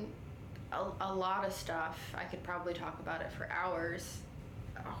mean, a lot of stuff. I could probably talk about it for hours.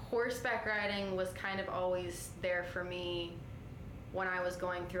 Horseback riding was kind of always there for me when I was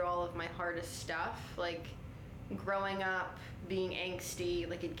going through all of my hardest stuff. Like growing up, being angsty,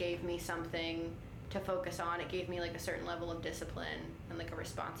 like it gave me something to focus on. It gave me like a certain level of discipline and like a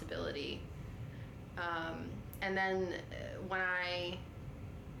responsibility. And then when I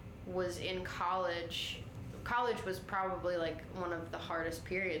was in college was probably like one of the hardest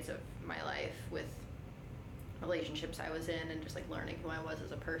periods of my life, with relationships I was in and just like learning who I was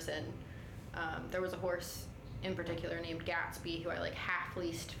as a person. There was a horse in particular named Gatsby who I like half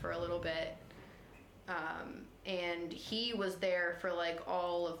leased for a little bit. And he was there for like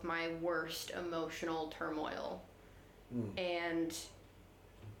all of my worst emotional turmoil. And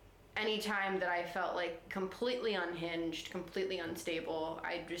anytime that I felt like completely unhinged, completely unstable,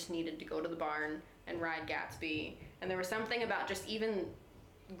 I just needed to go to the barn and ride Gatsby. And there was something about just even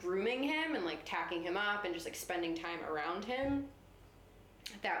grooming him and like tacking him up and just like spending time around him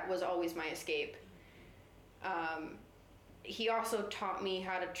that was always my escape. He also taught me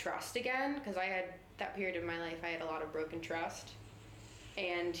how to trust again, because I had that period of my life I had a lot of broken trust,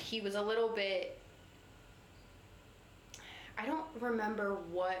 and he was a little bit, I don't remember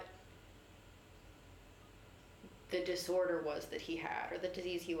what the disorder was that he had, or the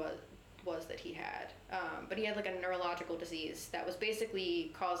disease he was that he had, but he had like a neurological disease that was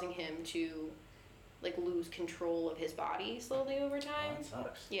basically causing him to like lose control of his body slowly over time. Oh, that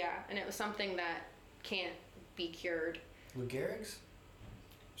sucks. Yeah, and it was something that can't be cured. Lou Gehrig's?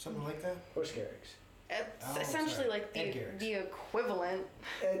 Something like that? Horse Gehrig's. It's Oh, essentially sorry. like Ed Gehrig's. the equivalent.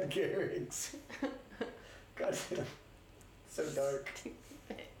 Ed Gehrig's. God damn. So dark.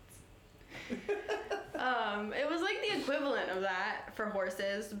 It was like the equivalent of that for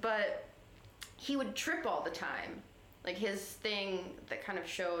horses, but he would trip all the time. Like his thing that kind of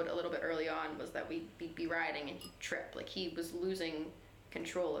showed a little bit early on was that we'd be riding and he'd trip. Like he was losing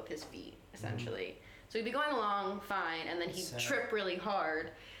control of his feet, essentially. So he'd be going along fine, and then he'd trip really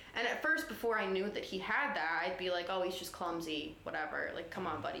hard. And at first, before I knew that he had that, I'd be like, oh, he's just clumsy, whatever. Like, come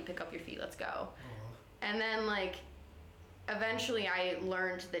on, buddy, pick up your feet, let's go. And then, like, eventually I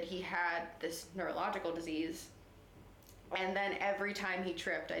learned that he had this neurological disease. And then every time he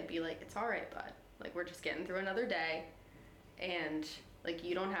tripped, I'd be like, it's all right, bud. Like, we're just getting through another day. And, like,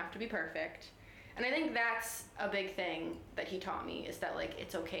 you don't have to be perfect. And I think that's a big thing that he taught me, is that, like,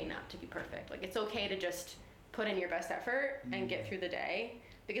 it's okay not to be perfect. Like, it's okay to just put in your best effort and get through the day.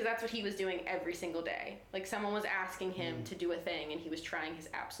 Because that's what he was doing every single day. Like, someone was asking him to do a thing, and he was trying his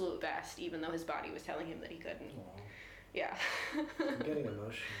absolute best, even though his body was telling him that he couldn't. Aww. Yeah. I'm getting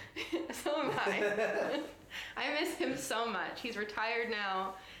emotional. So am I. I miss him so much. He's retired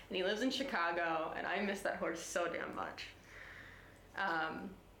now, and he lives in Chicago, and I miss that horse so damn much.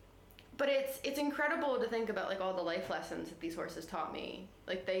 But it's incredible to think about, like, all the life lessons that these horses taught me.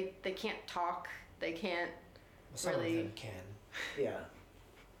 Like, they can't talk. They can't Some really... of them can. Yeah.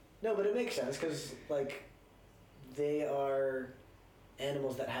 No, but it makes sense, because, like, they are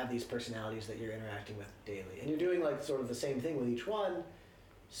animals that have these personalities that you're interacting with daily. And you're doing, like, sort of the same thing with each one.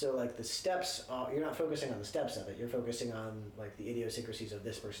 So, like, the steps, you're not focusing on the steps of it. You're focusing on, like, the idiosyncrasies of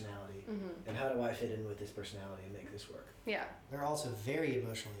this personality. Mm-hmm. And how do I fit in with this personality and make this work? Yeah. They're also very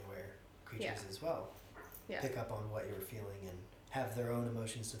emotionally aware creatures Yeah. as well. Yeah. Pick up on what you're feeling and have their own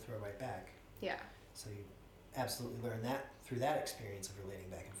emotions to throw right back. Yeah. So you absolutely learn that through that experience of relating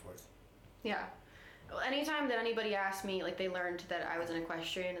back and forth. Yeah. Well, anytime that anybody asked me, like, they learned that I was an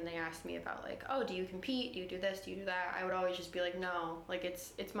equestrian, and they asked me about, like, oh, do you compete? Do you do this? Do you do that? I would always just be like, no. Like,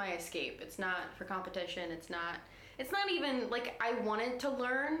 it's my escape. It's not for competition. It's not even, like, I wanted to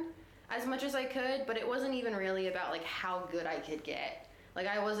learn as much as I could, but it wasn't even really about, like, how good I could get. Like,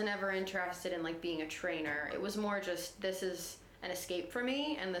 I wasn't ever interested in, like, being a trainer. It was more just, this is an escape for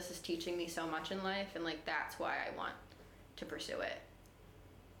me, and this is teaching me so much in life, and, like, that's why I want to pursue it.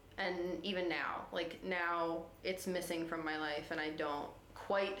 And even now, like, now it's missing from my life, and I don't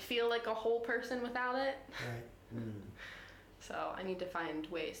quite feel like a whole person without it. Right. So I need to find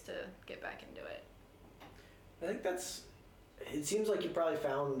ways to get back into it. I think it seems like you probably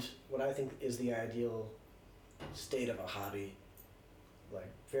found what I think is the ideal state of a hobby,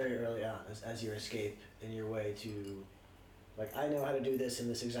 like, very early on, as your escape and your way to like I know how to do this in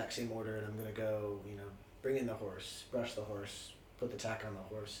this exact same order, and I'm gonna go, bring in the horse, brush the horse, put the tack on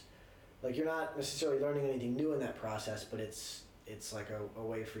the horse. Like you're not necessarily learning anything new in that process, but it's like a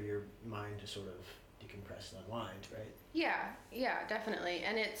way for your mind to sort of decompress and unwind, right? Yeah, definitely.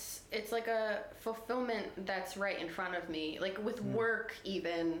 And it's like a fulfillment that's right in front of me. Like with work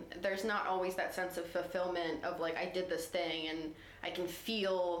even, there's not always that sense of fulfillment of like I did this thing and I can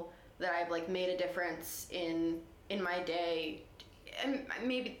feel that I've like made a difference in my day. And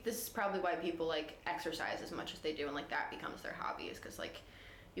maybe this is probably why people like exercise as much as they do and like that becomes their hobby, is because like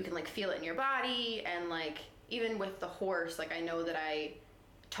you can like feel it in your body. And like even with the horse, like I know that I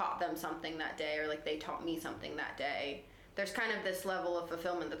taught them something that day, or like they taught me something that day. There's kind of this level of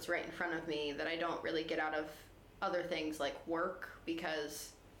fulfillment that's right in front of me that I don't really get out of other things like work,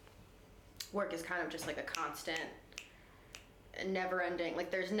 because work is kind of just like a constant, never ending,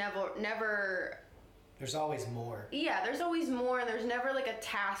 like there's never There's always more. Yeah, there's always more, and there's never like a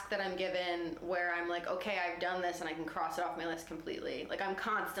task that I'm given where I'm like, okay, I've done this and I can cross it off my list completely. Like I'm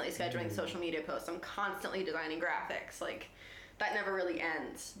constantly scheduling social media posts, I'm constantly designing graphics, like that never really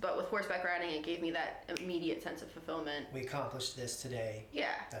ends. But with horseback riding, it gave me that immediate sense of fulfillment. We accomplished this today.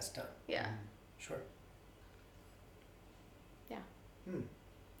 Yeah. That's done. Yeah. Sure. Yeah.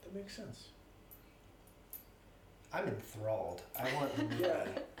 That makes sense. I'm enthralled. I want the movie. Yeah,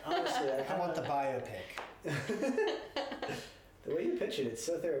 honestly, I want the biopic. The way you pitch it, it's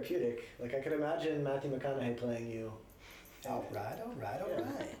so therapeutic. Like I could imagine Matthew McConaughey playing you. All right.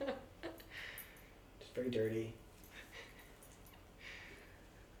 Just very dirty.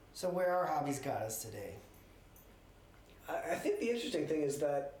 So where our hobbies got us today? I think the interesting thing is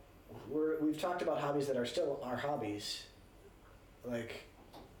that we've talked about hobbies that are still our hobbies. Like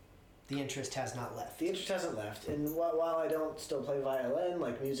The interest has not left. the interest hasn't left, and while I don't still play violin,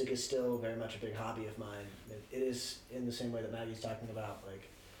 like music is still very much a big hobby of mine. It is in the same way that Maggie's talking about, like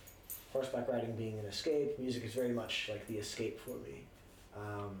horseback riding being an escape. Music is very much like the escape for me,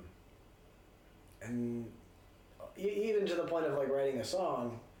 and even to the point of like writing a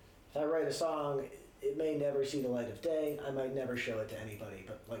song. If I write a song, it may never see the light of day. I might never show it to anybody,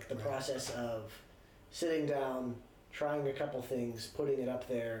 but like the Right. process of sitting down, trying a couple things, putting it up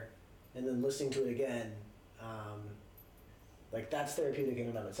there, and then listening to it again, like that's therapeutic in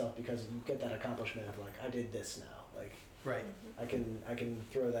and of itself, because you get that accomplishment of like I did this now. Like Right. I can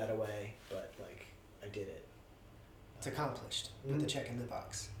throw that away, but like I did it. It's accomplished. Put the check in the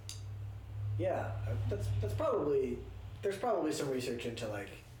box. Yeah, that's probably there's probably some research into like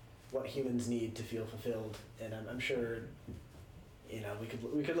what humans need to feel fulfilled, and I'm sure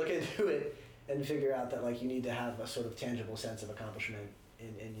we could look into it and figure out that like you need to have a sort of tangible sense of accomplishment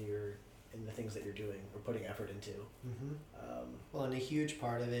in the things that you're doing or putting effort into. Well, and a huge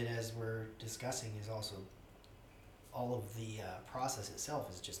part of it, as we're discussing, is also all of the process itself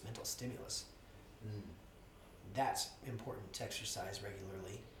is just mental stimulus. That's important to exercise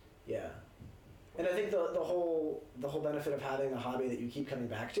regularly. Yeah. And I think the whole benefit of having a hobby that you keep coming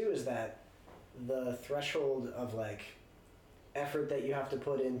back to is that the threshold of like effort that you have to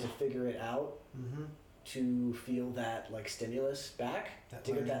put in to figure it out, to feel that like stimulus back,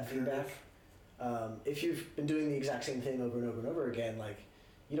 to get that feedback. If you've been doing the exact same thing over and over and over again, like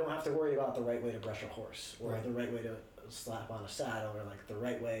you don't have to worry about the right way to brush a horse, or Right. the right way to slap on a saddle, or like the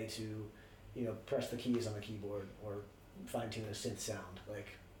right way to, press the keys on the keyboard or fine tune a synth sound. Like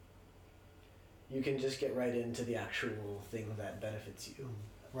you can just get right into the actual thing that benefits you.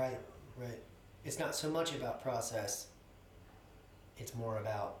 Right. It's not so much about process. It's more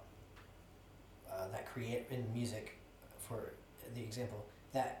about that in music, for the example,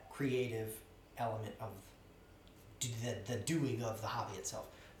 that creative element of the doing of the hobby itself,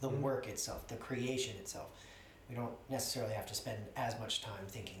 the work itself, the creation itself. We don't necessarily have to spend as much time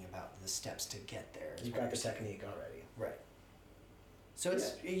thinking about the steps to get there. You've got the technique already. Right. So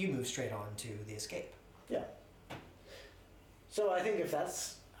you move straight on to the escape. Yeah. So I think if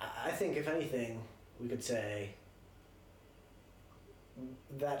anything, we could say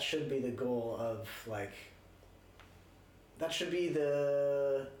that should be the goal of like, that should be not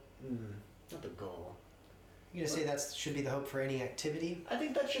the goal. You're gonna say that should be the hope for any activity? I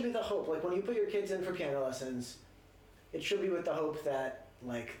think that should be the hope. Like when you put your kids in for piano lessons, it should be with the hope that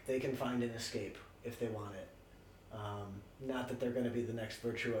like they can find an escape if they want it. Not that they're going to be the next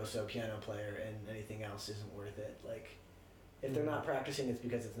virtuoso piano player and anything else isn't worth it. Like if they're not practicing, it's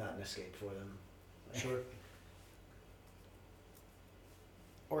because it's not an escape for them. Like, Sure.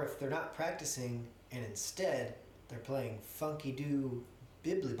 Or if they're not practicing and instead they're playing funky doo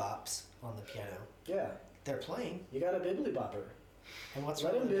bibbly bops on the piano, Yeah. they're playing. You got a bibbly bopper. And what's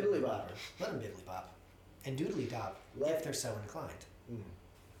Let wrong him with a bibbly bop. Let him bibbly bop. and doodly dop Right. if they're so inclined.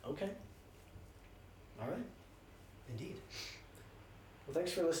 Okay. All right. Indeed. Well,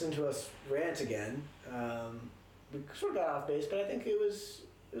 thanks for listening to us rant again. We sort of got off base, but I think it was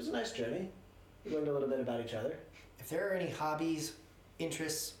a nice journey. We learned a little bit about each other. If there are any hobbies,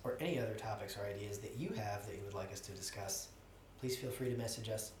 interests, or any other topics or ideas that you have that you would like us to discuss, please feel free to message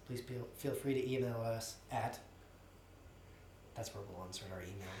us. Please feel free to email us at. That's where we'll insert our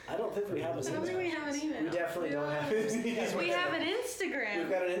email. I don't think we have I an don't think we email. have an email. We definitely don't have an email. We have an Instagram. We've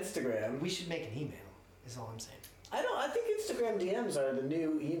got an Instagram. We should make an email, is all I'm saying. I think Instagram DMs are the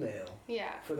new email. Yeah. For